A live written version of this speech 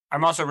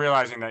I'm also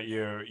realizing that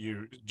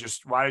you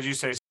just, why did you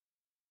say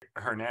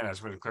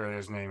Hernandez when clearly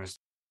his name is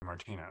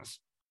Martinez?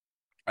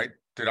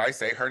 Did I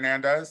say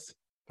Hernandez?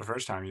 The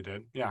first time you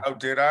did, yeah. Oh,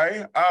 did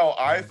I? Oh,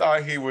 I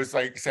thought he was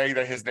like saying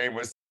that his name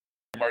was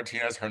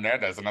Martinez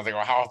Hernandez, and I was like,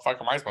 well, how the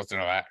fuck am I supposed to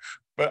know that?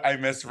 But I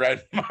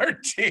misread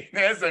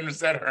Martinez and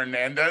said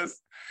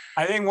Hernandez.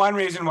 I think one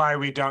reason why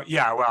we don't,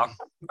 yeah, well,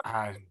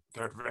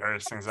 there are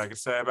various things I could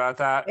say about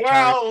that.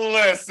 Well,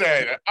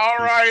 listen, all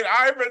right,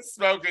 I've been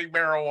smoking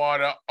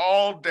marijuana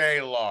all day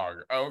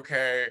long,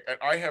 okay? And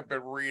I have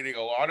been reading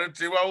a lot of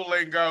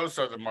Duolingo,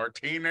 so the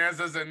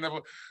Martinez's and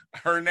the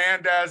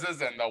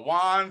Hernandez's and the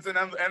Juans and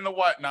the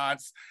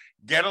whatnots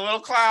get a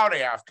little cloudy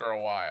after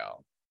a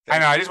while. I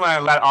know. I just want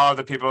to let all of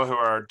the people who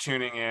are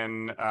tuning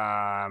in,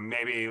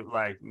 maybe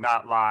like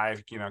not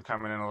live,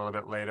 coming in a little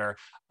bit later,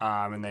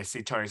 and they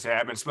see Tony say,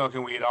 "I've been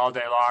smoking weed all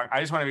day long." I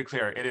just want to be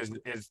clear.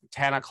 It's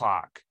 10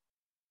 o'clock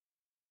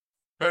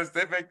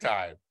Pacific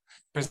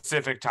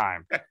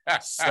time.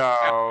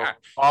 So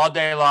all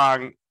day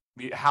long.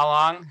 How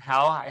long?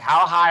 How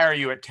high are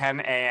you at 10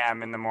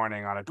 a.m. in the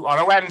morning on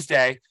a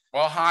Wednesday?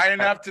 Well, high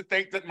enough to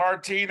think that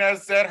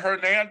Martinez said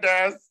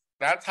Hernandez.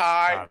 That's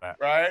high, right?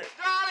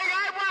 Darling,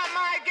 I want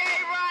my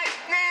gay rights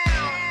now.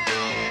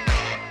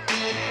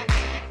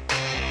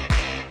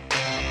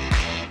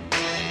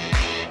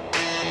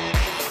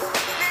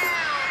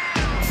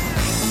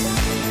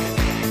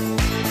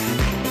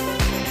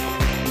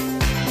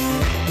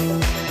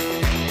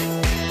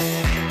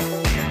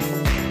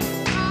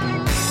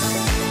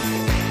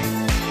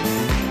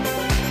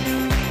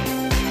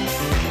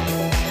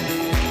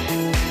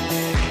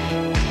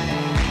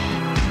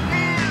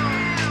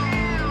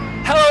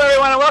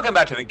 Welcome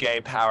back to the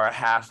Gay Power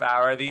Half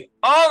Hour, the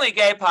only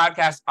gay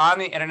podcast on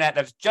the internet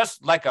that's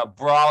just like a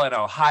brawl in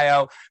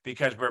Ohio,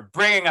 because we're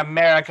bringing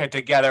America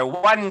together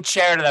one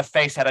chair to the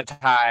face at a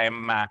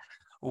time,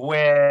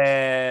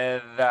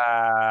 with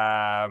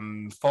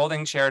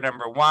folding chair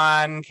number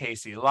one,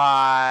 Casey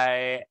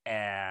Lai,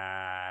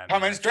 and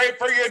coming straight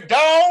for your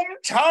dome,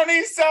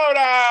 Tony Soto.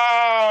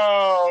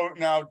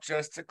 Now,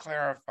 just to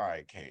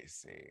clarify,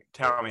 Casey,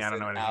 tell me, I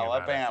don't know anything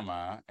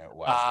Alabama, about it. It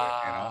was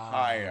in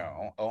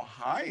Ohio.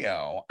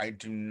 Ohio, I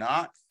do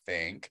not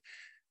think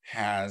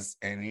has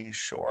any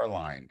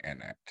shoreline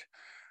in it.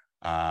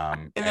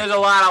 And there's a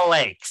lot of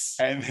lakes.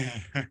 And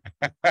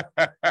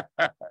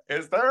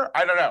is there?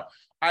 I don't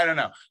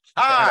know.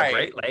 Hi,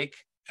 Great Lake.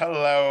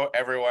 Hello,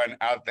 everyone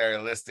out there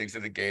listening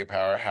to the Gay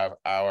Power Half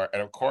Hour,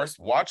 and of course,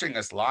 watching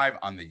us live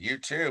on the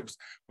YouTubes.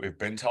 We've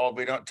been told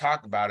we don't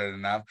talk about it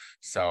enough.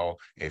 So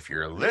if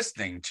you're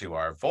listening to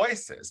our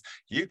voices,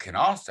 you can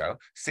also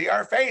see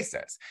our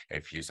faces.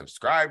 If you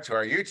subscribe to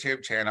our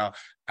YouTube channel,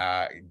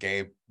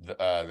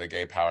 the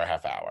Gay Power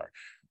Half Hour.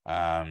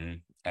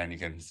 And you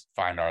can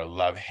find our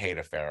love-hate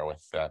affair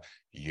with the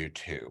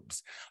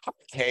YouTubes. Hi,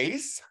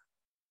 Case.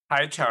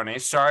 Hi, Tony.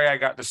 Sorry I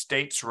got the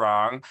states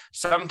wrong.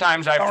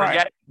 Sometimes I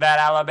forget that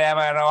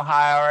Alabama and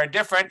Ohio are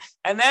different,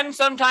 and then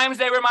sometimes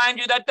they remind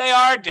you that they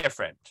are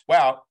different.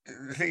 Well,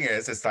 the thing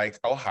is, it's like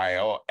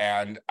Ohio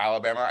and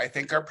Alabama, I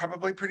think, are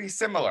probably pretty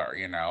similar,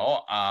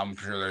 I'm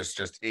sure there's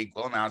just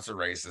equal amounts of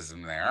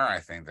racism there. I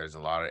think there's a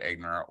lot of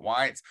ignorant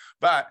whites,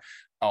 but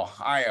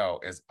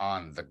Ohio is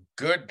on the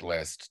good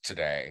list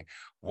today,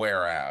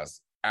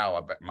 whereas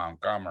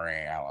Montgomery,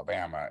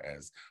 Alabama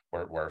is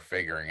we're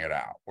figuring it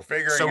out. We're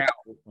figuring out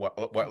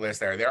what list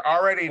there. They're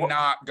already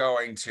not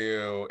going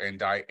to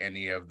indict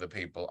any of the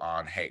people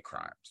on hate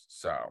crimes.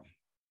 So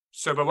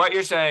but what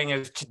you're saying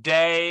is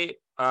today,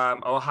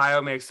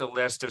 Ohio makes a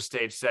list of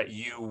states that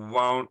you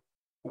won't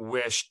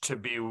wish to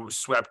be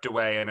swept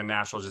away in a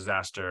natural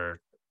disaster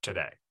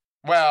today.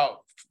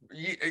 Well,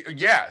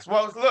 yes.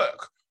 Well,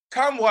 look.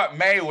 Come what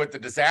may with the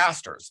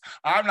disasters,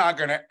 I'm not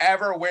going to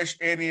ever wish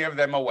any of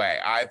them away.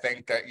 I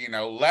think that,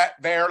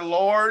 let their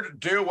Lord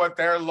do what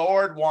their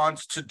Lord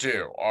wants to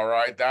do. All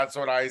right. That's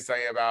what I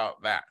say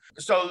about that.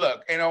 So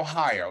look, in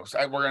Ohio,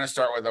 we're going to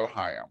start with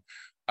Ohio.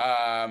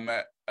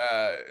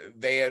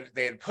 They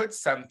had put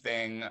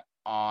something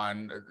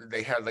on,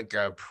 they had like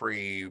a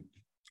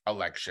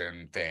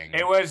pre-election thing.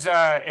 It was,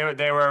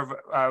 they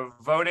were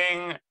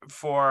voting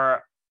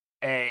for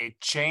a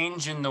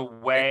change in the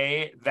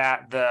way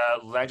that the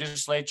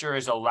legislature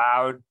is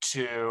allowed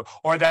to,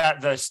 or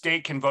that the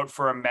state can vote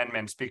for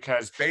amendments,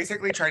 because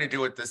basically trying to do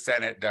what the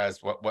Senate does,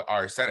 what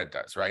our Senate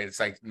does, right?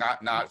 It's like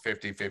not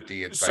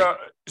 50-50. It's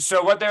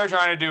so what they're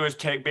trying to do is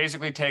take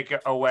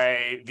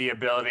away the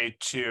ability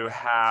to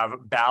have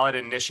ballot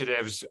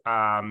initiatives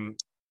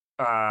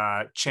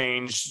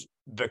change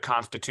the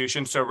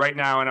Constitution. So right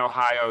now in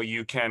Ohio,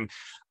 you can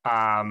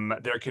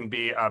there can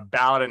be a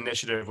ballot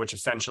initiative which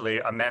essentially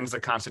amends the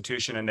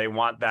Constitution, and they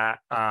want that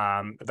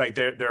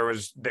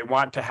they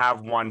want to have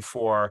one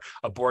for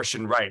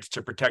abortion rights,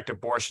 to protect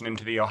abortion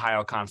into the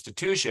Ohio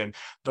Constitution.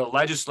 The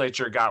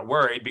legislature got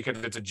worried because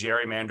it's a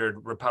gerrymandered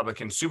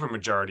Republican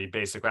supermajority.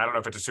 Basically, I don't know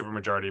if it's a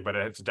supermajority, but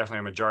it's definitely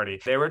a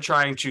majority. They were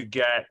trying to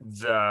get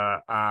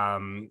the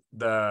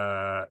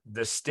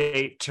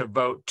state to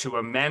vote to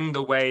amend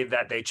the way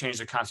that they changed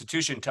the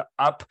Constitution to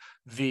up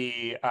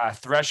the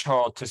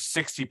threshold to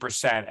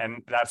 60%,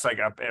 and that's like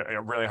a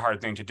really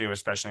hard thing to do,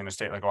 especially in a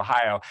state like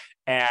Ohio.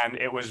 And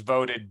it was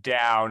voted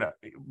down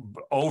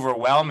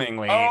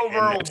overwhelmingly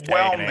in this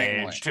day and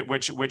age,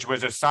 which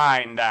was a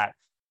sign that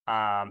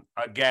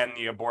again,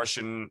 the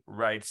abortion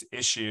rights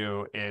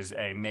issue is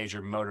a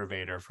major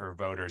motivator for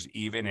voters,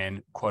 even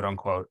in quote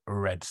unquote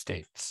red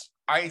states.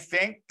 I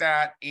think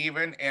that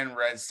even in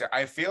red state,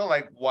 I feel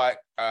like what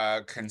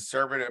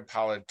conservative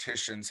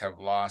politicians have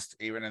lost,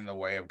 even in the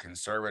way of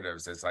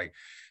conservatives, is like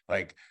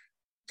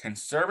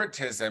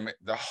conservatism.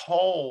 The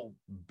whole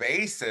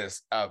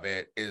basis of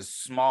it is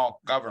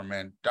small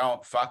government.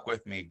 Don't fuck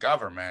with me,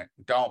 government.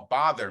 Don't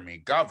bother me,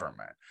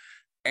 government.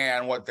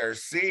 And what they're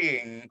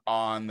seeing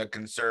on the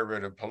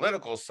conservative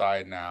political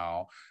side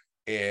now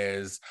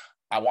is,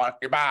 I want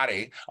your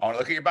body. I want to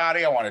look at your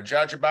body. I want to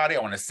judge your body. I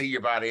want to see your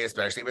body,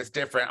 especially if it's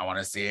different. I want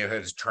to see if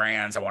it's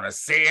trans. I want to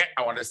see it.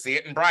 I want to see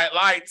it in bright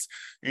lights.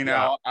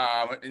 No,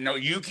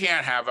 you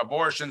can't have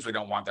abortions. We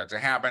don't want that to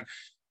happen.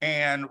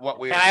 And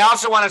I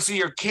also want to see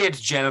your kids'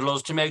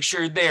 genitals to make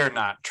sure they're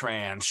not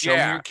trans. Show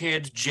me your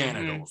kids'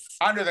 genitals.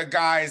 Under the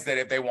guise that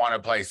if they want to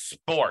play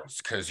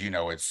sports, because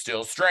it's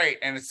still straight.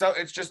 And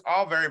it's just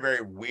all very,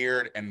 very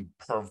weird and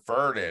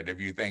perverted.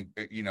 If you think,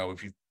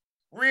 if you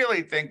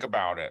really think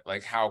about it,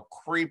 like how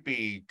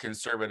creepy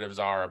conservatives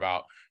are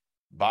about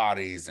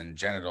bodies and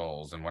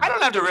genitals and whatnot. I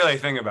don't have to really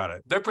think about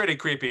it. They're pretty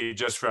creepy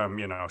just from,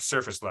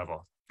 surface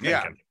level thinking.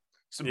 Yeah.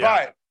 So,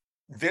 but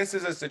this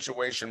is a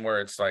situation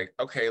where it's like,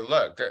 okay,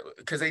 look,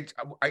 because I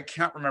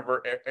can't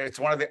remember. It's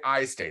one of the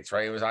I states,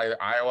 right? It was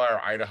either Iowa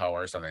or Idaho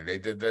or something. They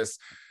did this.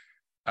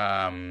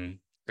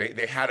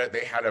 They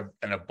had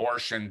an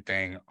abortion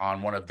thing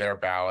on one of their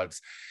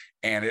ballots,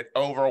 and it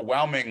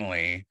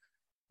overwhelmingly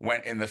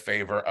went in the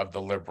favor of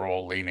the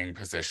liberal leaning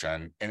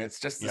position. And it's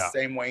just the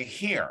same way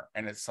here.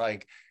 And it's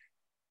like,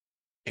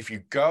 if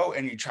you go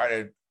and you try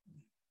to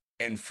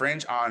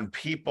infringe on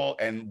people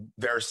and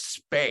their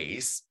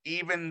space,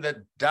 even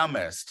the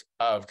dumbest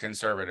of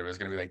conservative is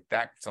going to be like,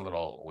 that's a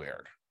little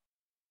weird.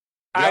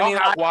 We all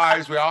have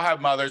wives, we all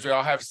have mothers, we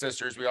all have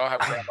sisters, we all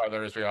have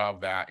grandmothers, we all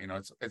have that.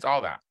 It's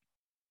all that.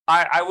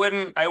 I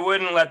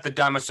wouldn't let the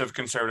dumbest of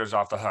conservatives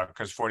off the hook,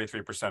 because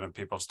 43% of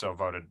people still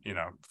voted,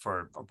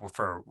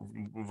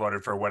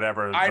 voted for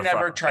whatever. I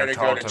never try to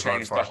go to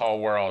change the whole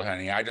world,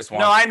 honey. I just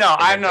want. No, I know.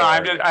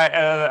 I'm just.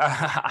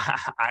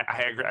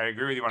 I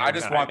agree with you 100%. I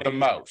just want the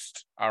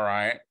most. All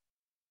right.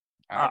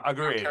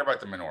 Agreed. I don't care about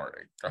the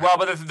minority. Well,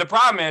 but the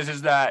problem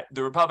is that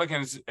the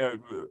Republicans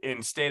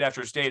in state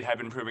after state have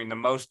been proving the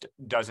most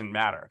doesn't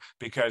matter,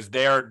 because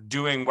they're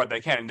doing what they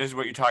can. And this is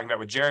what you're talking about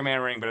with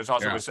gerrymandering, but it's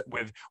also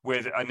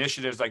with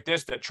initiatives like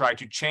this that try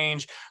to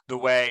change the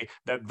way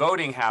that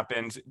voting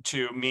happens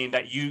to mean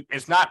that you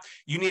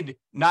need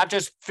not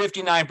just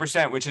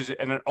 59%, which is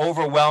an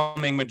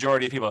overwhelming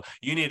majority of people.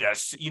 You need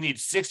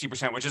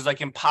 60%, which is like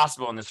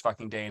impossible in this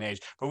fucking day and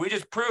age. But we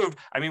just proved,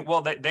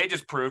 they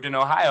just proved in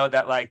Ohio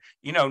that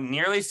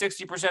nearly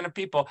 60% of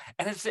people,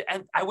 and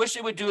I wish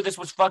they would do this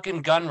with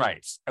fucking gun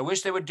rights. I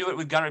wish they would do it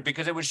with gun rights,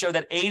 because it would show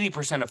that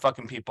 80% of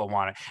fucking people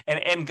want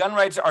it. And gun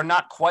rights are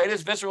not quite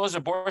as visceral as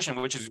abortion,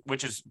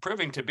 which is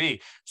proving to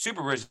be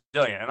super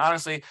resilient. And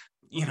honestly,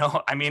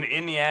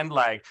 in the end,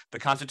 like the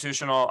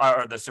constitutional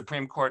or the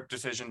Supreme Court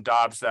decision,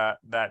 Dobbs, that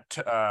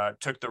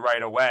took the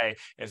right away,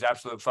 is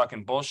absolute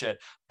fucking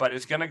bullshit. But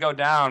it's going to go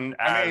down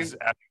as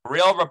a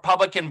real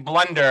Republican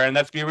blunder. And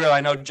let's be real, I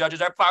know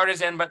judges are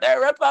partisan, but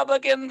they're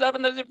Republicans up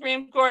in the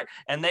Supreme Court,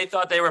 and they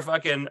thought they were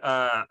fucking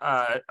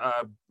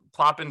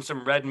plopping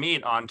some red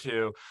meat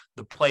onto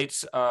the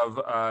plates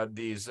of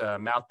these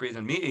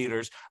mouth-breathing meat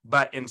eaters.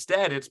 But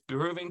instead, it's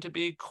proving to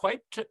be quite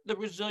the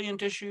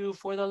resilient issue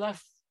for the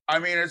left.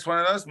 It's one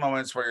of those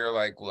moments where you're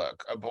like,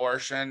 look,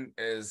 abortion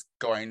is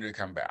going to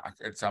come back.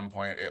 At some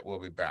point, it will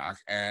be back.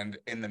 And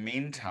in the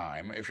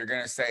meantime, if you're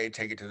going to say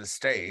take it to the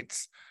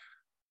states,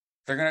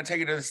 they're going to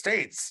take it to the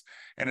states.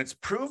 And it's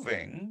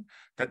proving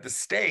that the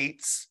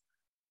states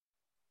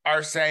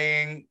are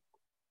saying,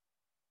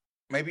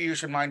 maybe you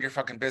should mind your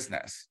fucking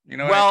business.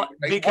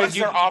 Because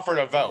they're offered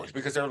a vote,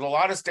 because there's a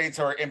lot of states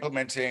who are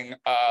implementing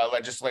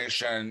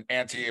legislation,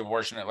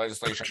 anti-abortion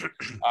legislation,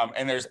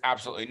 and there's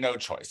absolutely no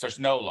choice. There's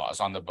no laws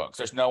on the books.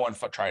 There's no one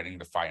trying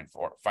to fight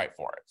for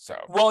it. So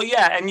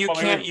and you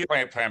can't.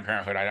 Planned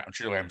Parenthood.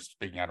 I'm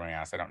speaking out of my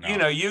ass. I don't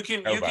know. You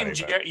can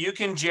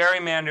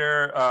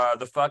gerrymander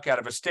the fuck out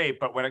of a state,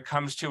 but when it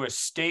comes to a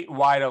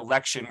statewide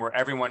election where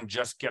everyone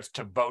just gets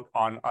to vote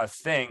on a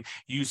thing,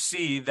 you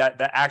see that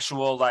the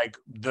actual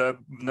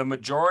the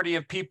majority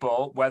of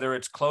people, whether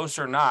it's close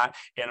or not,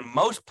 in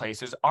most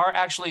places are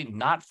actually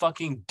not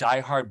fucking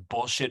diehard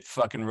bullshit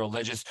fucking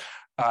religious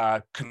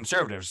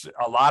conservatives.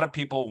 A lot of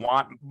people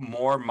want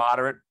more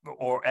moderate,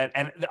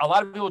 and a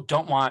lot of people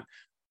don't want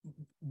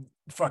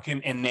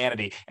fucking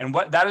inanity, and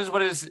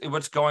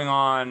what's going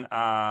on.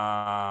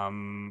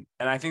 And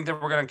I think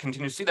that we're going to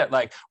continue to see that,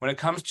 like when it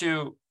comes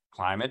to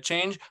climate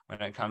change,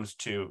 when it comes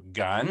to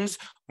guns,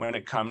 when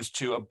it comes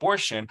to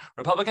abortion,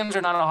 Republicans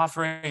are not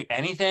offering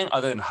anything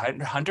other than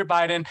Hunter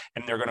Biden,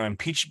 and they're going to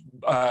impeach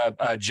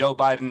Joe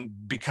Biden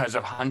because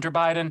of Hunter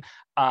Biden.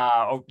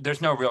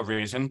 There's no real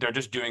reason. They're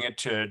just doing it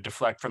to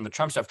deflect from the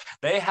Trump stuff.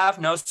 They have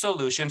no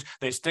solutions.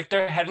 They stick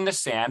their head in the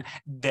sand.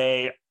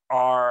 They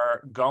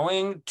are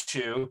going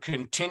to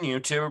continue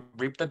to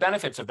reap the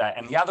benefits of that.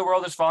 And yeah, the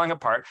world is falling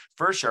apart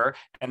for sure.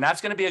 And that's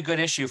going to be a good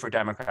issue for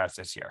Democrats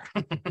this year.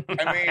 I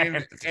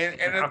mean,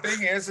 and the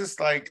thing is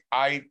like,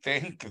 I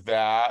think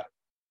that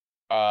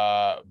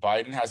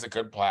Biden has a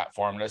good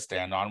platform to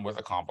stand on with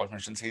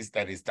accomplishments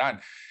that he's done.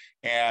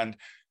 And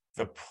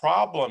the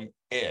problem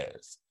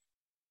is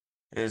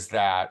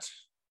that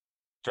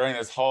during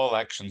this whole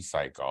election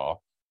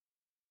cycle,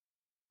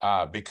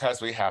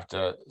 because we have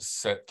to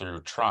sit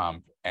through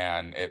Trump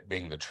and it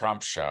being the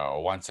Trump show,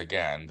 once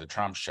again, the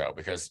Trump show,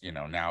 because, you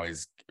know, now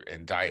he's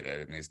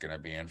indicted and he's going to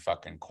be in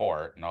fucking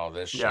court and all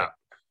this shit.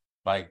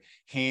 Like,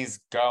 he's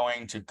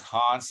going to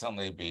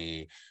constantly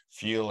be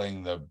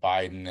fueling the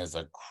Biden is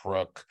a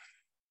crook,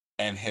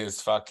 and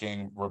his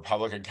fucking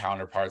Republican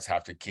counterparts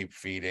have to keep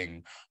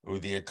feeding, ooh,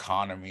 the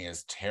economy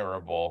is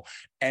terrible.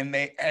 And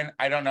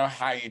I don't know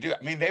how you do it.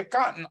 I mean, they've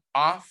gotten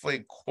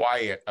awfully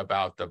quiet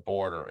about the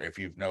border, if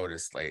you've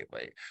noticed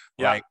lately.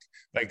 Yeah.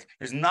 Like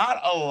there's not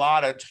a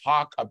lot of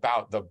talk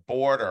about the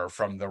border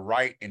from the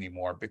right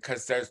anymore,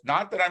 because there's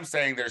not that I'm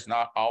saying there's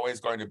not always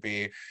going to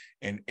be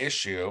an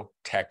issue,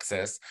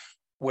 Texas,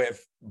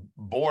 with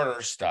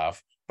border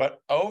stuff,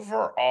 but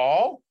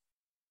overall,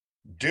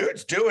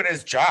 dude's doing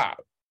his job.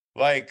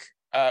 Like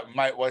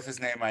what's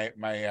his name?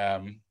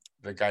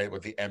 The guy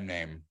with the M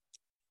name.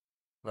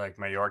 Like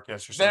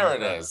Mayorkas or something. There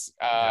it is.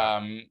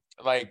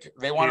 Like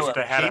they want to impeach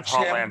the head of him.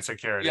 Homeland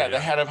Security. Yeah, the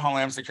head of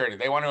Homeland Security.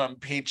 They want to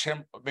impeach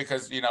him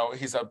because, you know,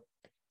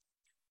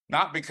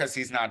 not because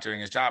he's not doing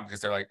his job, because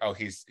they're like, oh,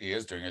 he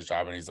is doing his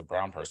job and he's a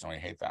brown person. We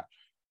hate that,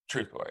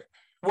 truthfully.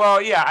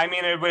 Well, yeah, I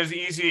mean, it was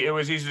easy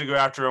to go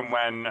after him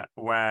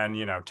when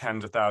you know,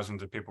 tens of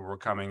thousands of people were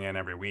coming in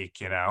every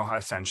week, you know,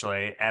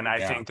 essentially. And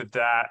I think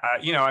that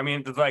you know, I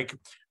mean, like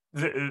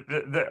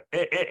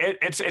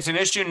it's an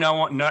issue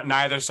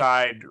neither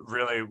side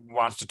really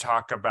wants to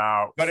talk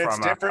about. But it's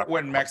different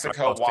when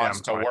Mexico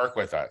wants to work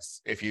with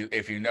us. If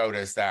you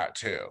notice that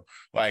too,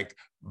 like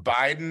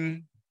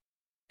Biden.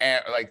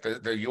 And like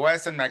the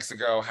U.S. and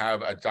Mexico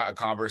have a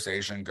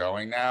conversation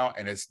going now,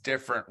 and it's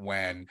different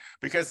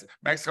because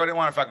Mexico didn't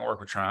want to fucking work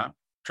with Trump.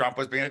 Trump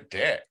was being a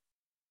dick.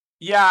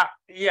 Yeah.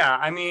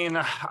 I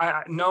mean,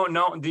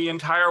 no, the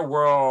entire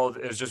world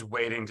is just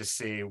waiting to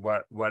see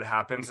what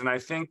happens, and I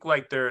think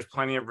like there's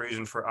plenty of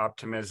reason for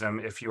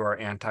optimism if you are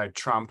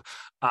anti-Trump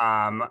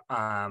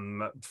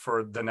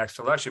for the next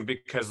election,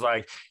 because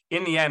like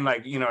in the end,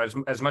 like, you know,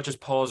 as much as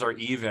polls are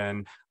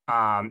even.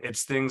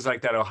 It's things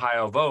like that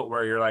Ohio vote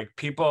where you're like,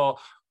 people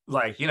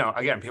like, you know,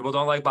 again, people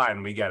don't like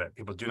Biden. We get it.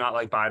 People do not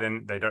like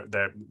Biden.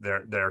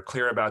 They're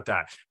clear about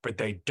that, but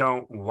they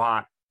don't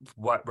want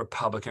what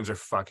Republicans are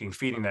fucking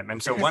feeding them.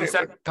 And so once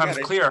that becomes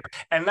clear,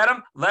 and let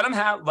them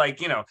have,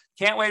 like, you know,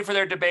 can't wait for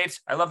their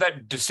debates. I love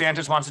that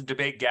DeSantis wants to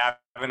debate Gavin.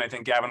 I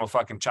think Gavin will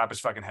fucking chop his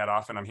fucking head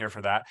off, and I'm here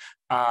for that.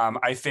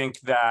 I think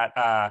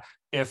that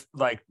if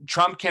like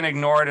Trump can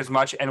ignore it as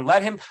much and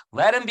let him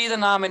be the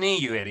nominee,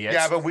 you idiots.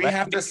 Yeah, but we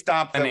have to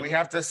stop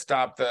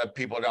the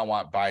people don't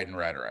want Biden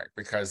rhetoric,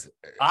 because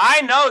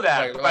I know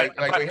that.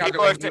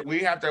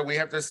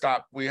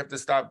 we have to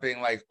stop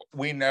being like,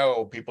 we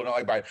know people don't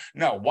like Biden.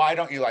 No, why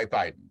don't you like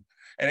Biden?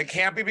 And it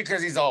can't be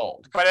because he's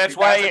old. But it's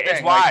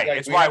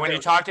why. When you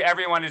talk to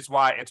everyone, it's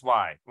why.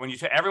 When you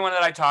to everyone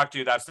that I talk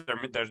to, that's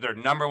their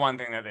number one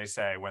thing that they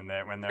say when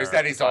they're is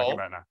that he's old.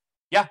 About now.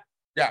 Yeah.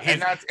 Yeah,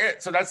 and that's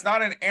it. So that's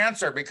not an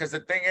answer, because the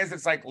thing is,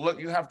 it's like, look,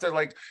 you have to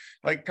like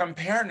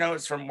compare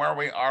notes from where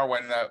we are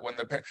when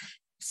the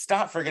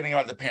stop forgetting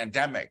about the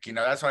pandemic. You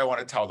know, that's what I want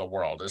to tell the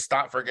world, is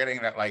stop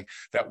forgetting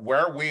that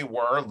where we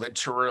were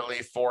literally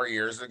 4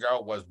 years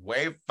ago was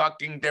way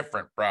fucking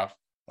different, bro.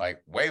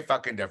 Like way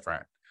fucking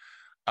different.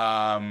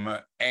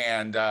 And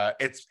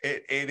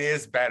it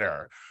is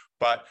better,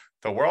 but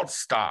the world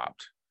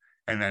stopped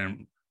and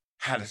then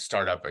had to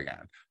start up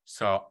again.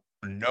 So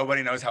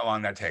nobody knows how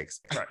long that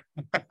takes. Right.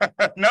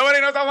 Nobody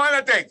knows how long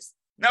that takes.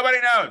 Nobody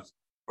knows.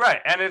 Right.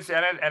 And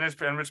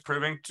it's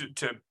proving to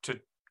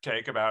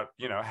take about,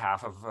 you know,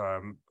 half of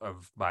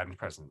Biden's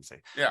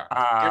presidency. Yeah.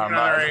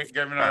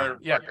 Give another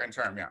fucking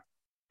term. Yeah.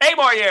 8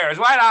 more years.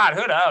 Why not?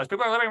 Who knows?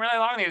 People are living really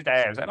long these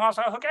days. And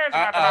also, who cares?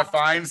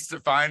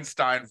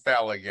 Feinstein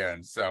fell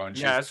again. So, and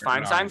yes,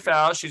 Feinstein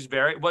fell. She's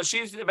very well.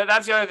 But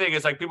that's the other thing.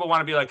 Is like people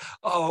want to be like,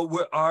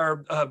 oh,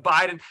 our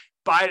Biden,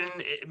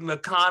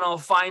 McConnell,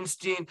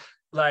 Feinstein.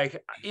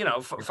 Like, you know,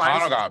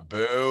 McConnell got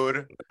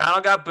booed.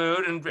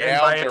 and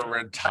to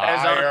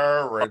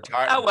retire.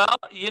 Oh, well,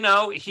 you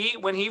know,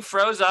 when he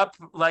froze up,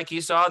 like he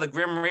saw the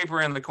Grim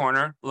Reaper in the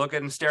corner,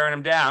 looking and staring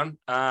him down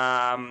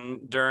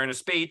during a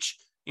speech.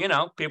 You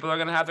know, people are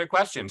going to have their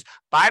questions.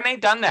 Biden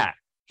ain't done that.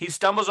 He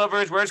stumbles over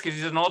his words because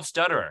he's an old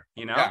stutterer,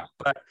 you know. Yeah.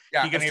 But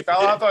he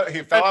fell off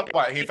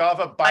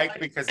a bike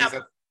because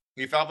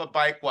He fell off a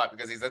bike, what?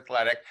 Because he's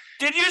athletic.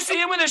 Did you see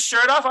him with his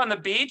shirt off on the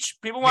beach?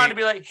 People wanted to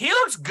be like, he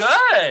looks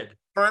good.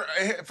 For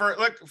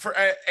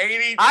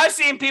 80. I've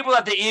seen people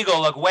at the Eagle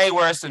look way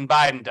worse than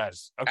Biden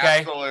does.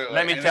 Okay, absolutely.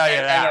 Let me tell you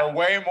that. And are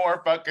way more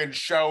fucking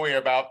showy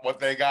about what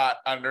they got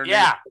underneath.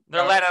 Yeah,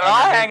 they're letting it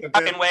all hang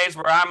out in ways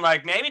where I'm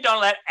like, maybe don't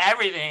let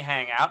everything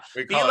hang out.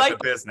 We call it the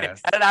business.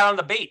 Let it out on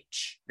the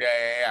beach.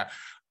 Yeah.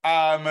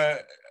 And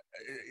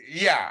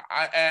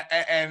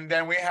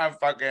then we have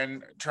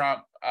fucking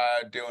Trump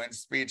doing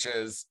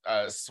speeches,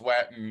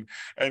 sweating,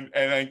 and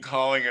then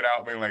calling it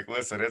out, being like,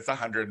 listen, it's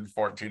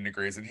 114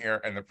 degrees in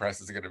here, and the press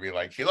is going to be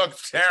like, he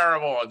looks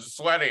terrible and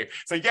sweaty.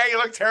 It's like, yeah, you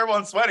look terrible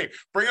and sweaty.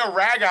 Bring a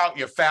rag out,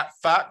 you fat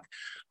fuck.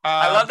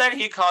 I love that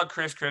he called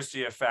Chris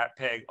Christie a fat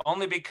pig,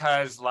 only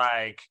because,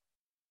 like,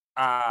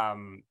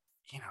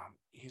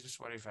 he's a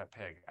sweaty fat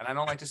pig, and I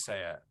don't like to say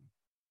it.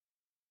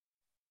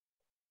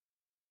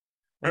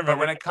 Remember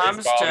when it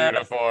comes to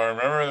uniform,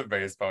 remember the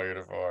baseball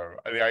uniform,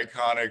 the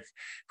iconic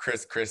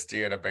Chris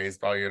Christie in a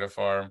baseball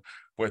uniform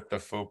with the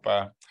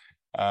fupa.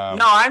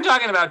 No, I'm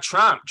talking about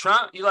Trump.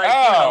 Trump,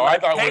 I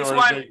thought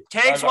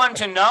takes one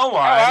to know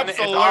one.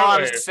 Absolutely. Is all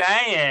I'm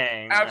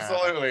saying.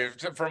 Absolutely,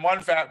 from one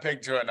fat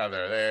pig to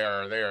another,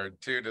 they are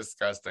two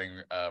disgusting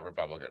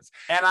Republicans.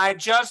 And I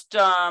just,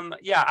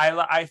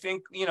 I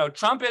think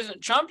Trump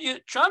isn't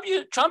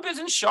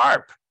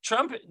sharp.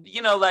 Trump, his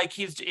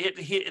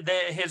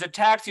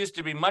attacks used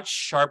to be much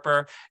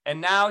sharper,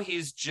 and now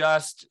he's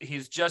just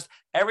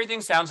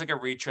everything sounds like a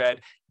retread.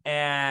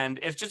 And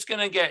it's just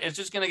gonna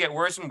get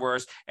worse and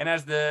worse. And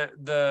as the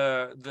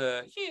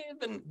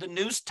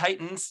noose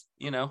tightens,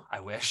 I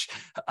wish,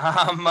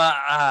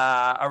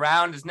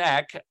 around his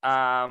neck,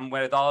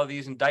 with all of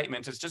these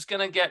indictments, it's just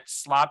gonna get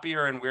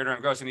sloppier and weirder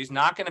and gross. And he's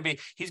not gonna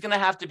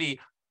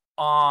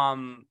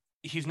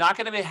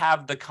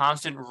have the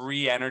constant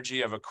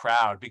re-energy of a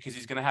crowd, because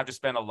he's going to have to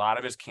spend a lot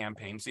of his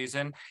campaign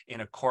season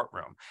in a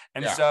courtroom.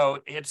 And so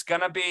it's not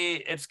going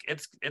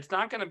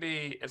to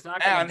be,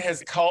 and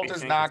his cult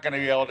is not going to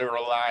be able to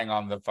relying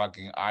on the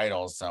fucking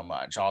idols so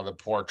much, all the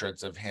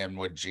portraits of him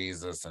with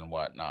Jesus and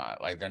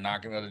whatnot. Like, they're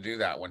not going to be able to do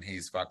that when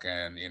he's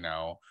fucking,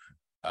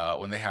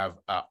 when they have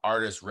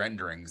artist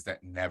renderings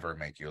that never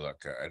make you look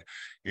good,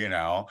 and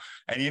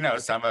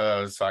some of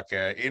those some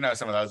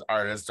of those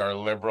artists are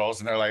liberals,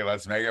 and they're like,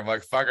 let's make him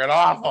look fucking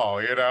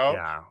awful,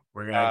 Yeah,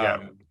 we're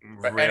gonna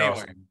get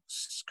real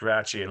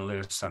scratchy and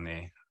loose on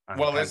the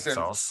listen,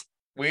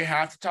 we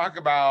have to talk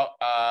about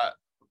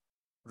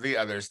the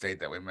other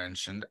state that we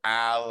mentioned,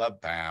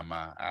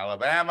 Alabama,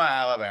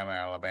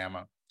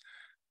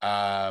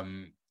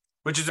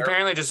 which is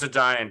apparently just a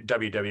giant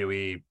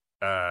WWE.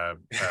 There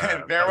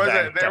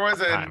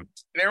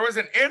was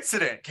an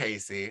incident,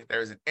 Casey. There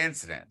was an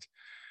incident.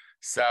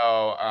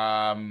 So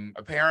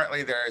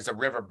apparently there is a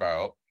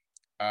riverboat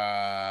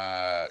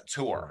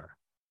tour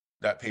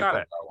that people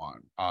go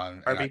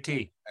on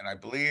RBT, and I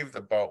believe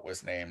the boat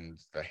was named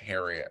the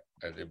Harriet.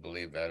 I do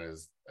believe that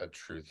is a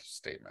truth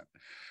statement.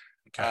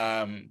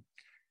 Okay.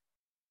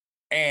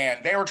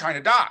 And they were trying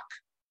to dock,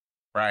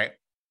 right?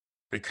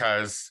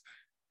 Because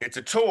it's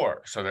a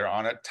tour, so they're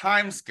on a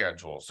time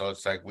schedule. So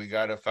it's like, we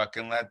got to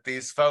fucking let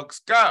these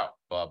folks go,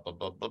 blah, blah,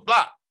 blah, blah,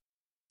 blah.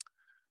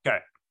 Okay.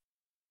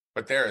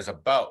 But there is a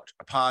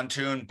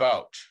pontoon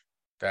boat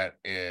that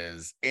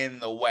is in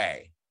the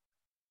way.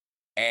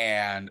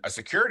 And a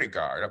security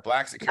guard, a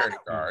black security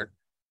guard,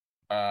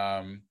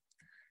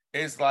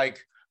 is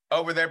like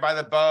over there by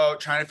the boat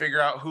trying to figure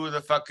out who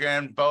the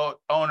fucking boat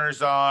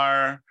owners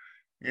are,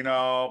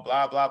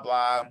 blah, blah,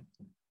 blah.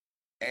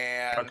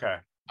 And okay.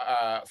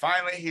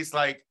 Finally, he's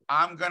like,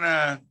 I'm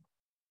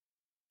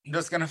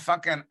just gonna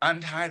fucking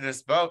untie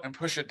this boat and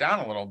push it down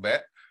a little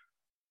bit.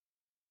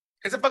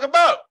 It's a fucking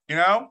boat,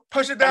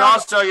 push it down. And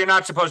also, you're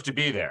not supposed to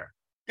be there.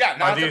 Yeah,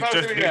 not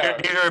supposed to be there.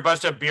 These are a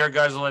bunch of beer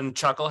guzzling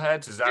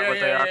chuckleheads. Is that what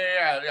they are?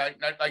 Yeah.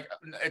 Like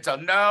it's a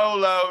no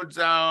load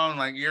zone.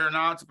 Like, you're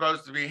not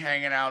supposed to be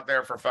hanging out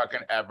there for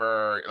fucking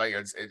ever. Like,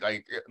 it's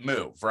like,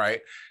 move,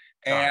 right?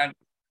 And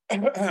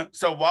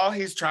so while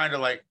he's trying to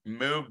like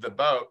move the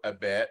boat a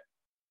bit,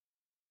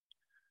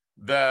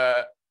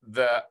 the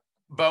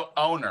boat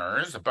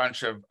owners, a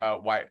bunch of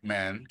white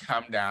men,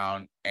 come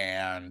down,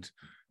 and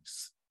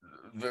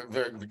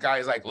the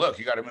guy's like, look,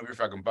 you got to move your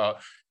fucking boat.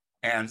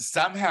 And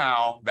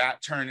somehow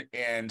that turned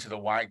into the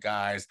white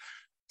guys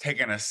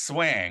taking a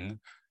swing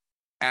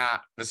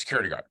at the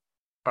security guard.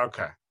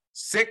 Okay.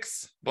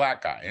 6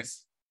 white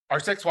guys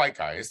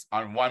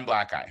on one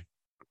black guy.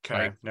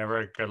 Okay. Like,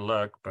 never a good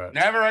look, but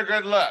never a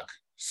good look.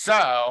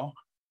 So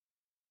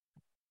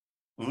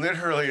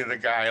literally the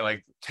guy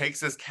like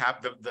takes his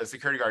cap, the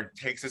security guard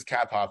takes his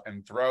cap off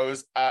and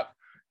throws up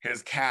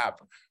his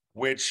cap,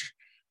 which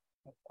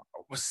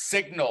was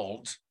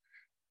signaled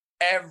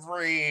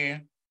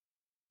every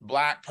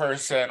black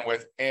person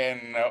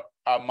within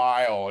a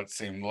mile, it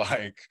seemed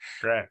like.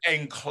 Right.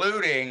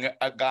 Including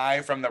a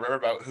guy from the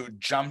riverboat who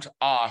jumped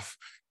off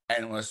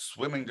and was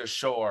swimming to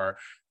shore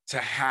to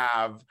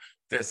have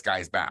this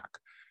guy's back.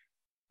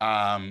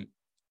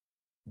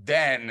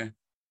 Then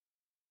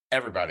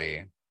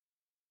everybody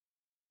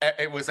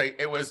It was like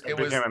It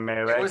became a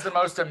melee. it was the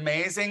most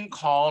amazing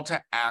call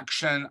to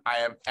action I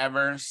have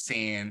ever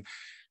seen,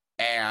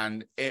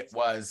 and it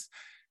was,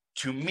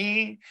 to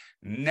me,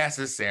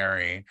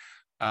 necessary,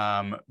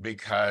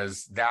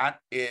 because that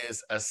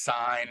is a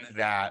sign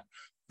that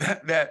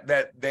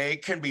that they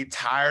can be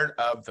tired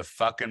of the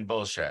fucking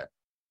bullshit.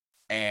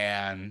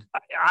 And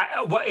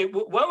what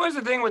was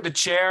the thing with the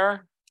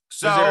chair?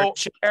 Was there a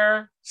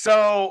chair?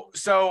 So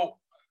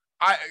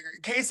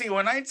Casey,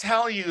 when I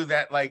tell you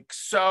that like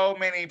so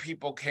many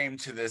people came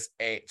to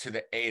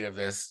the aid of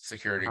this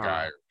security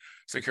guard,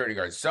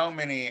 so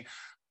many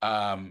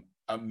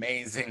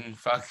amazing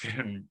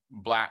fucking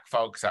Black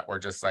folks that were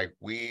just like,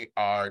 we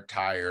are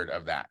tired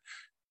of that.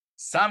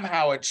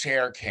 Somehow a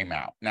chair came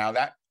out. Now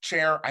that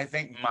chair, I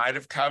think, might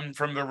have come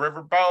from the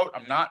riverboat.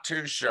 I'm not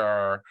too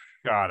sure.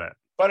 Got it.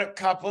 But a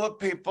couple of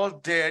people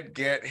did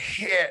get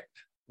hit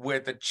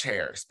with a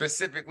chair.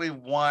 Specifically,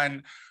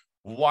 one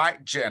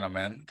white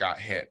gentleman got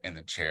hit in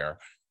the chair.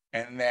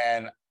 And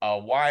then a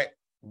white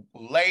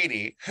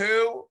lady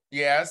who,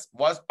 yes,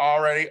 was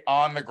already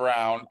on the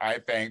ground, I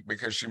think,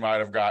 because she might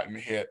have gotten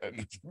hit at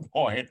this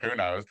point. Who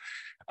knows?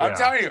 I'm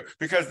telling you,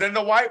 because then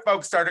the white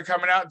folks started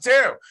coming out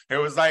too. It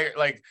was like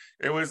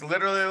it was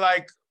literally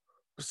like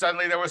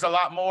suddenly there was a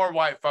lot more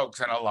white folks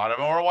and a lot of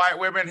more white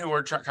women who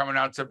were coming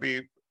out to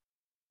be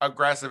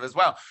aggressive as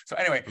well. So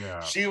anyway,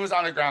 she was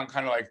on the ground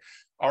kind of like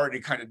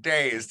already kind of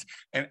dazed,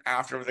 and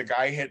after the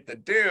guy hit the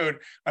dude,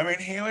 I mean,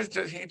 he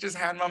just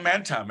had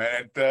momentum,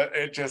 and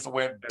it just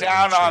went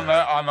down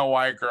on the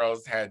white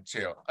girl's head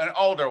too, an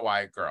older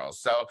white girl.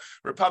 So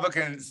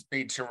Republicans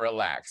need to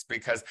relax,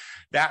 because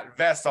that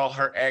vessel,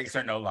 her eggs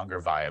are no longer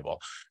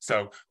viable.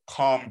 So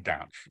calm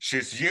down.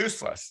 She's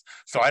useless.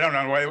 So I don't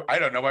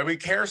know why we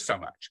care so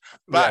much.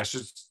 But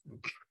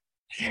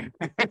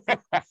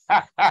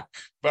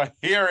but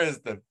here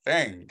is the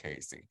thing,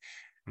 Casey.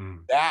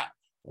 That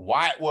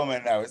white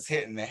woman that was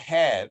hit in the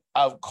head,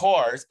 of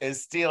course,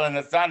 is stealing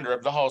the thunder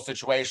of the whole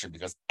situation,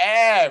 because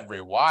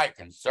every white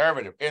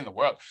conservative in the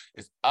world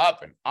is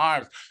up in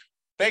arms.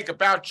 Think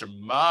about your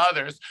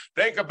mothers.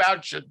 Think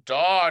about your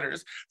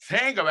daughters.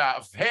 Think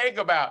about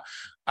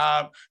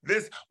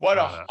this. What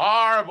a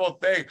horrible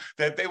thing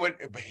that they would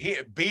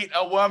beat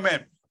a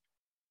woman.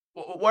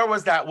 Where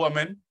was that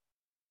woman?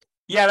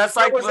 Yeah, that's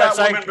like, where was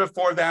that woman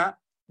before that?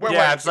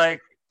 It's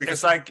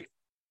like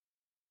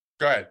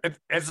go ahead.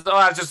 It's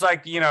just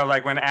like, you know,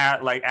 like when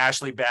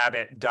Ashley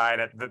Babbitt died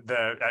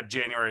at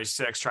January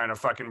 6th, trying to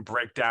fucking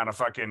break down a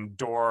fucking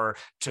door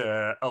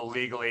to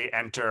illegally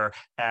enter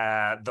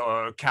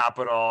the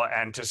Capitol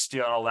and to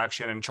steal an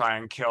election and try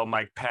and kill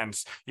Mike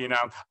Pence. You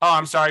know, oh,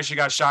 I'm sorry, she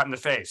got shot in the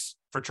face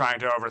for trying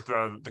to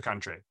overthrow the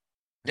country.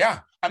 Yeah,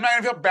 I'm not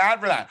gonna feel bad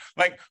for that.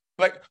 Like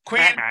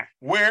Queen,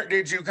 where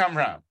did you come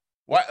from?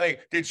 What,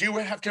 like, did you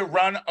have to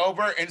run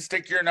over and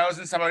stick your nose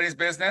in somebody's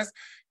business?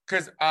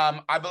 Because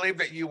I believe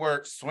that you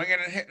were swinging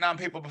and hitting on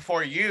people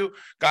before you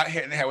got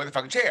hit in the head with a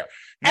fucking chair.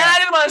 Now, and I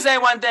just want to say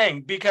one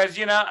thing, because,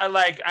 you know,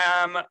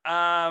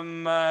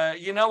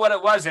 you know what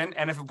it wasn't,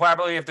 and if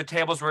the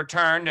tables were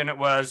turned and it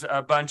was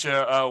a bunch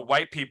of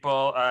white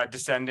people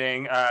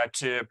descending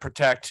to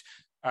protect,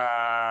 you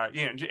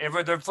know, it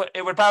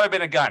would probably have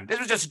been a gun. This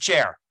was just a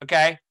chair,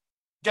 okay?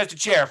 Just a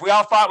chair. If we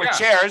all fought with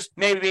chairs,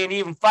 maybe it'd be an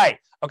even fight.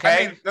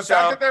 Okay. I mean, the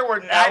fact that there were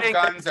no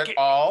guns at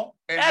all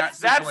in that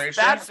situation.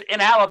 That's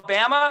in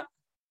Alabama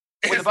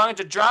with a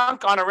bunch of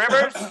drunk on a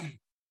rivers.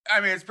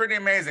 I mean, it's pretty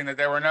amazing that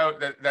there were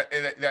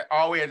that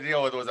all we had to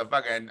deal with was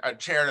a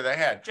chair to the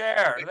head.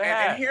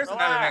 And here's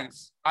another thing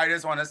I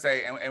just want to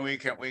say, and we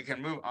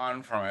can move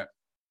on from it.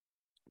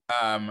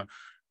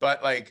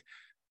 But like,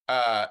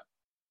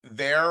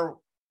 there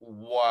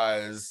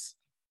was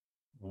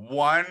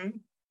one,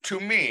 to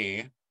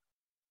me,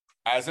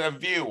 as a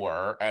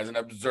viewer, as an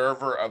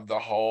observer of the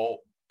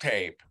whole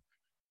tape,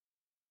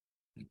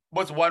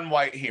 was one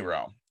white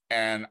hero.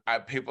 And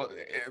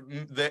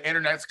the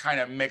internet's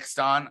kind of mixed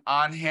on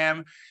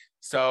him.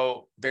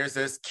 So there's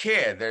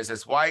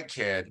this white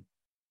kid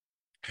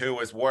who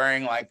was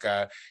wearing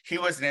he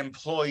was an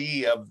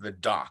employee of the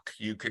dock.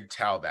 You could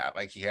tell that,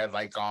 like he had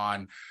like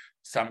on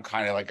some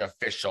kind of like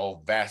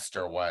official vest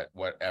or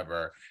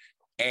whatever.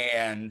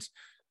 And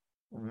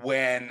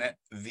when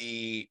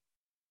the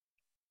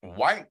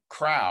white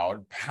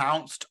crowd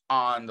pounced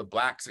on the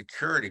black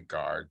security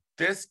guard,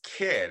 this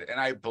kid, and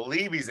I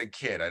believe he's a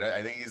kid,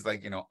 I think he's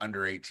like, you know,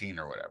 under 18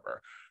 or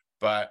whatever,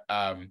 but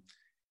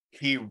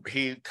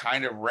he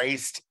kind of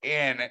raced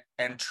in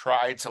and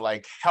tried to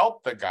like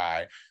help the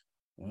guy.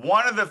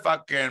 One of the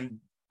fucking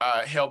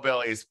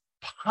hillbillies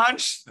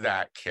punched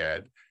that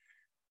kid,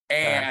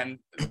 and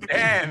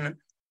then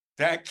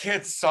that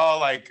kid saw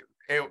like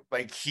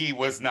he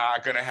was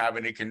not going to have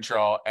any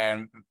control,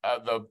 and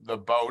the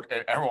boat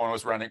and everyone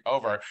was running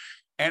over.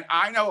 And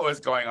I know what was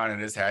going on in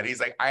his head. He's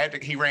like,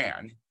 he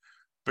ran,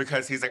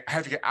 because he's like, I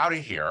have to get out of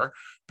here,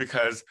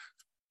 because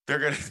they're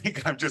gonna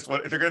think I'm just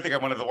one. They're gonna think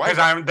I'm one of the white.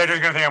 Because they're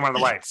just gonna think I'm one of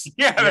the whites.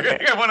 Yeah, they're gonna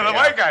think I'm one of the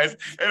white guys,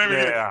 and I mean,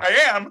 Yeah.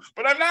 I am,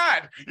 but I'm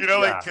not. You know,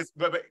 like,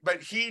 Yeah.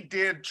 but he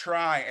did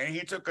try, and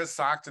he took a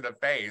sock to the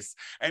face,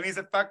 and he's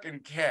a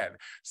fucking kid.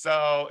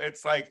 So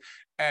it's like,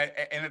 and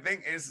the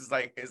thing is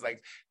like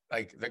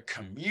the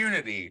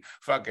community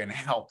fucking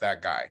helped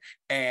that guy,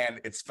 and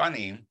it's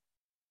funny.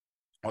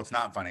 Well, it's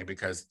not funny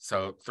because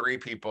so three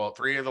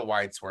of the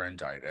whites were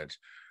indicted,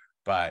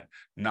 but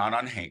not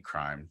on hate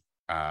crime.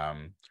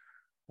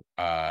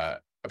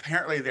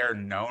 Apparently they're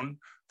known.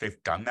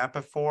 They've done that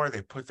before.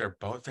 They put their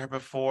boat there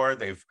before.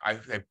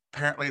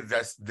 Apparently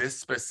this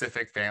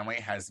specific family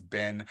has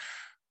been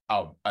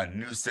a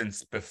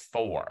nuisance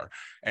before,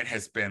 and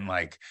has been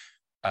like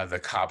the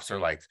cops are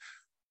like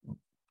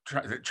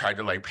tried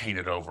to like paint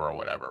it over or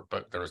whatever,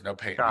 but there was no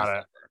paint. Got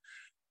it.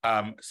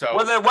 So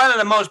well, they're one of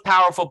the most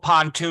powerful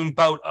pontoon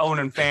boat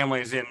owning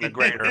families in the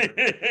greater.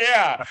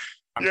 Yeah.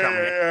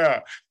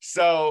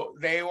 So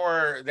they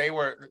were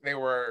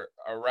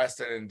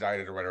arrested and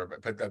indicted or whatever.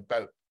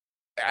 But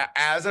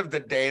as of the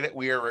day that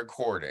we are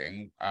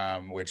recording,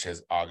 which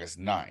is August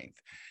 9th,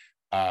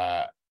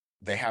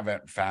 they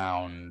haven't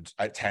found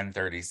at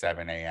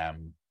 10:37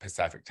 a.m.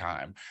 Pacific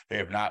time. They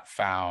have not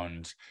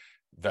found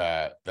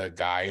the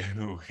guy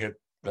who hit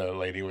the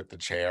lady with the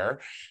chair.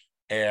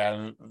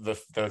 And the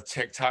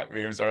TikTok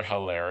memes are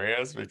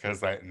hilarious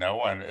because like no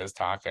one is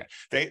talking.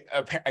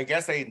 I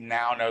guess they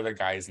now know the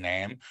guy's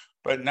name,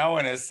 but no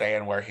one is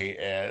saying where he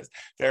is.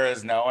 There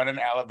is no one in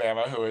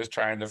Alabama who is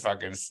trying to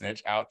fucking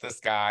snitch out this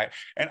guy,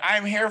 and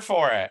I'm here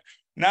for it.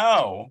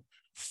 No,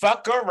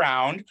 fuck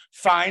around,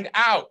 find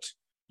out.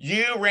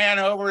 You ran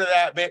over to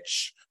that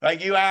bitch.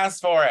 Like you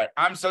asked for it.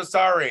 I'm so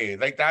sorry.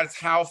 Like that's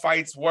how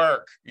fights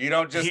work. You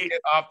don't just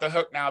get off the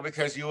hook now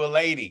because you a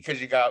lady,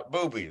 because you got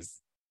boobies.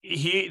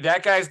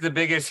 That guy's the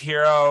biggest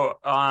hero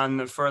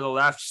for the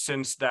left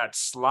since that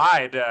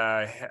slide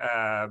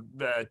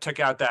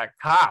took out that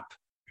cop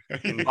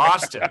in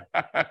Boston.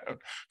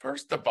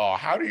 First of all,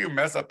 how do you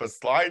mess up a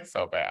slide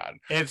so bad?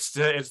 It's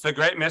the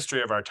great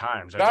mystery of our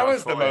times. That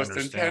was the most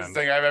intense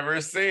thing I've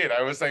ever seen.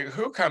 I was like,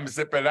 who comes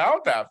zipping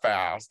out that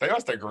fast? They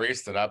must have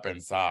greased it up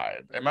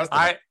inside. It must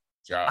have.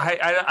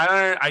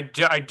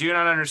 I do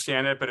not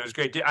understand it, but it was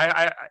great.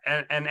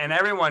 And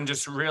everyone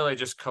just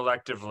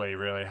collectively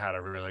really had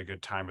a really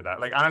good time with that.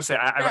 Like honestly,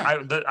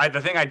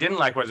 the thing I didn't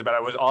like was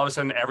all of a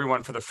sudden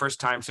everyone for the first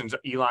time since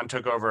Elon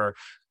took over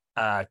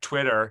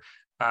Twitter,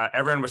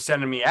 everyone was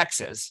sending me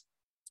X's.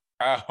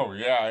 Oh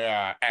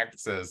yeah,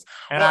 X's.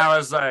 And I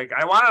was like,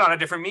 I want it on a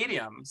different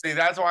medium. See,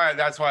 that's why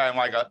I'm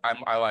like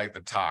I like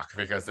the talk,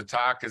 because the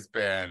talk has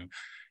been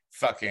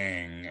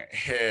fucking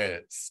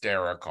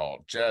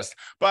hysterical,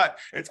 but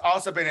it's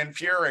also been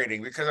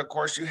infuriating because of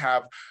course you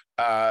have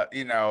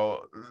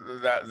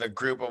the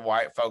group of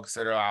white folks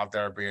that are out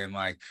there being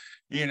like,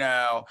 they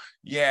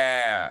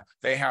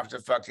have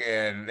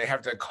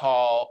to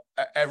call,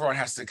 everyone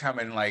has to come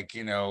and like,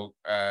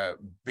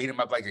 beat them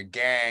up like a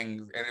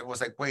gang. And it was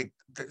like, wait,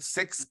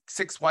 six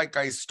white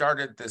guys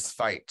started this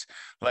fight.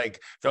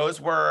 Like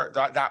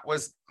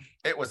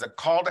it was a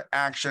call to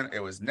action. It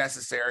was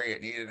necessary.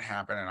 It needed to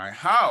happen. And I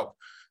hope,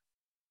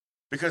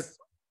 because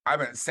I've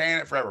been saying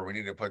it forever, we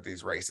need to put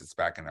these racists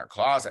back in their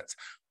closets.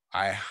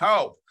 I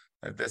hope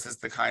that this is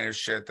the kind of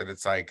shit that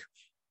it's like,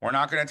 we're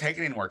not going to take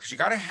it anymore, because you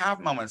got to have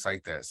moments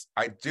like this.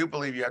 I do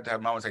believe you have to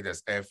have moments like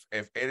this. If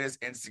it is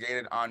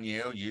instigated on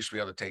you, you should be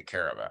able to take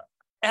care of it.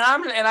 And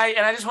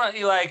I just want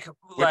you like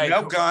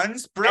no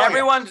guns, brilliant.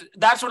 Everyone's.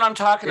 That's what I'm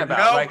talking about.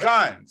 No like,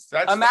 guns.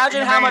 That's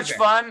imagine how much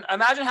fun.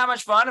 Imagine how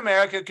much fun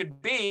America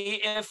could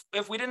be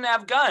if we didn't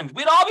have guns.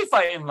 We'd all be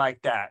fighting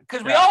like that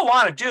because we all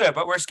want to do it,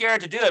 but we're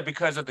scared to do it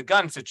because of the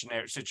gun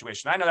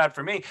situation. I know that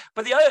for me.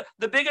 But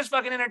the biggest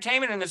fucking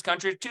entertainment in this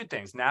country is two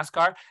things: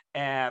 NASCAR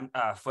and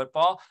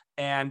football.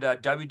 And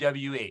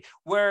WWE,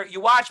 where you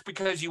watch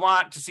because you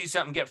want to see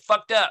something get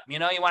fucked up. You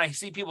want to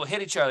see people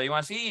hit each other. You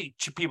want to see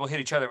people hit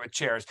each other with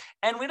chairs.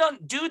 And we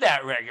don't do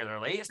that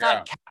regularly. It's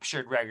not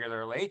captured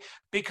regularly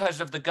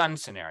because of the gun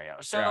scenario.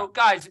 So,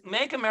 guys,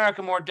 make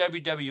America more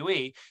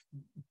WWE.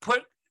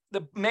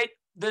 Make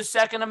the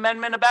Second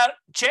Amendment about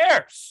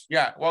chairs.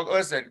 Yeah, well,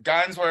 listen,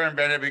 guns were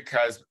invented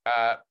because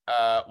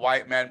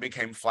white men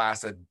became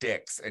flaccid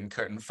dicks and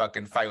couldn't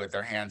fucking fight with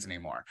their hands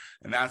anymore,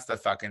 and that's the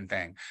fucking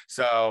thing.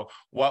 So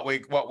what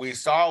we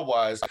saw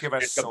was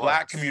the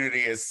black community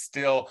is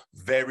still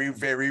very,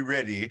 very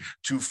ready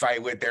to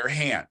fight with their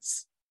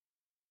hands,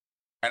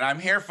 and I'm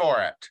here for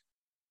it.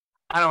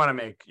 I don't want to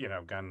make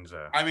guns.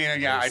 I mean,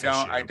 I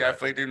don't. I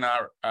definitely do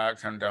not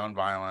condone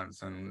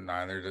violence, and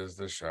neither does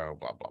the show.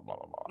 Blah blah blah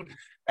blah blah.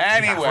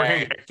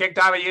 Anyway, kicked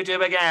off of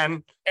YouTube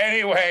again.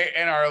 Anyway,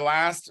 in our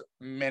last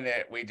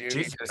minute, we do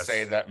need to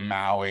say that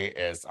Maui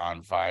is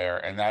on fire,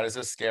 and that is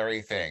a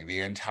scary thing. The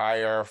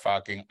entire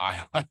fucking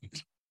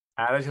island.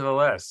 Add it to the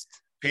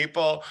list.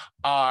 People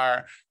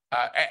are.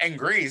 And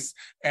Greece,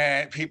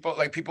 and people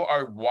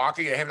are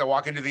walking. They have to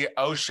walk into the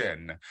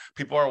ocean.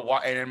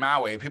 And in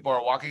Maui, people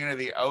are walking into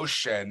the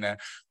ocean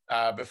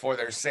before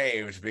they're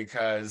saved,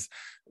 because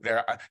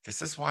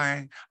this is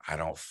why I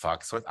don't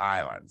fucks with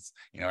islands.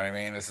 You know what I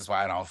mean? This is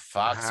why I don't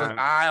fucks with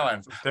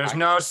islands. There's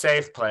no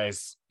safe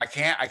place. I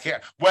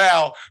can't.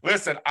 Well,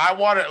 listen, I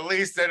want at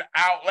least an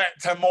outlet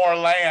to more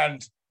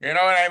land. You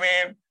know what I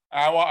mean?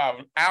 I want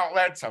an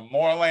outlet to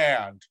more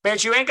land.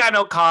 Bitch, you ain't got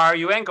no car.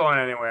 You ain't going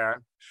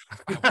anywhere.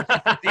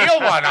 Steal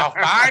one. I'll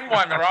find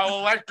one. They're all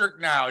electric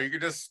now. You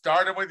can just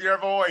start them with your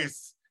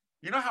voice.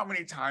 You know how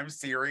many times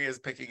Siri is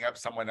picking up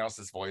someone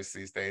else's voice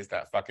these days?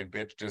 That fucking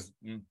bitch, just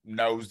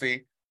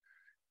nosy.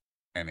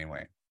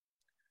 Anyway,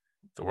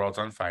 the world's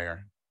on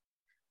fire.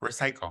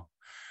 Recycle.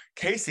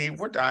 Casey,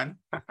 we're done.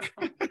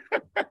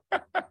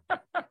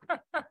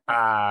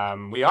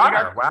 We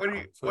are. What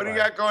do you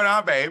got going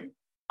on, babe?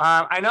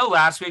 I know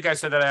last week I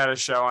said that I had a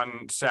show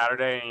on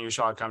Saturday and you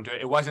should all come to it.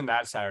 It wasn't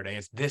that Saturday.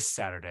 It's this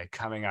Saturday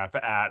coming up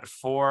at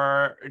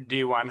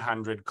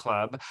 4D100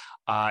 Club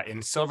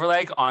in Silver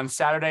Lake on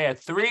Saturday at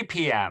 3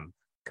 p.m.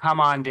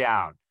 Come on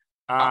down.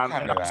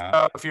 And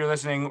also, if you're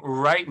listening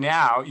right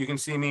now, you can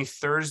see me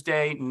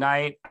Thursday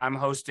night. I'm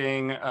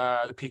hosting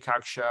the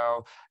Peacock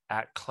Show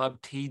at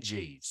Club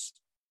TG's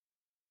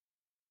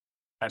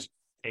at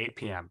 8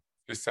 p.m.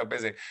 You're so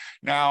busy.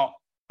 Now,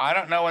 I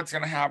don't know what's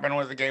going to happen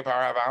with the Gay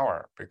Power Half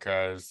Hour,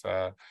 because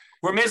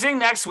we're missing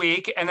next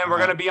week, and then we're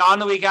going to be on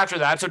the week after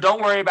that. So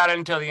don't worry about it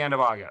until the end of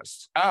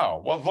August.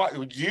 Oh, well,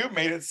 what, you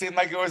made it seem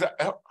like it was.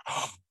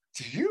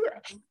 Do you?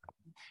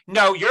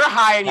 No, you're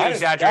high and you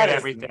exaggerate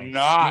everything. You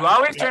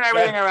always turn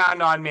everything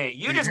around on me.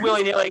 You just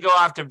willy-nilly go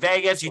off to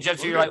Vegas.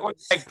 You're like,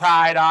 take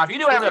pride off. You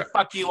do whatever the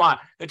fuck you want.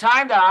 The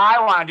time that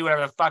I want to do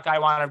whatever the fuck I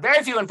want are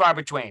very few and far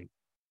between.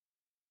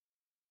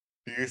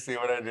 Do you see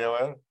what I deal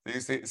with? Do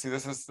you see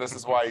this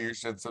is why you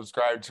should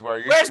subscribe to our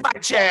YouTube. Where's my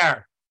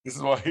chair? This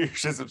is why you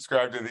should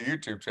subscribe to the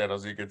YouTube channel,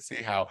 so you can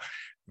see how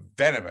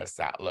venomous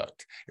that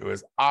looked. It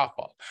was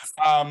awful.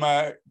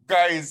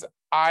 Guys,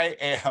 I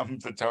am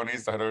the Tony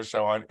Soto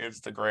Show on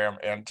Instagram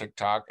and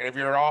TikTok. And if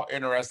you're all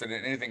interested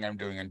in anything I'm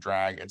doing in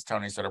drag, it's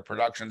Tony Soto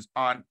Productions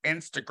on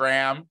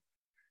Instagram.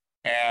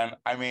 And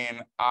I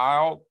mean,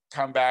 I'll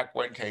come back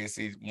when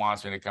Casey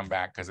wants me to come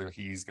back, because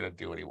he's going to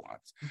do what he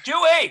wants. 2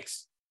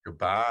 weeks.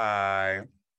 Goodbye.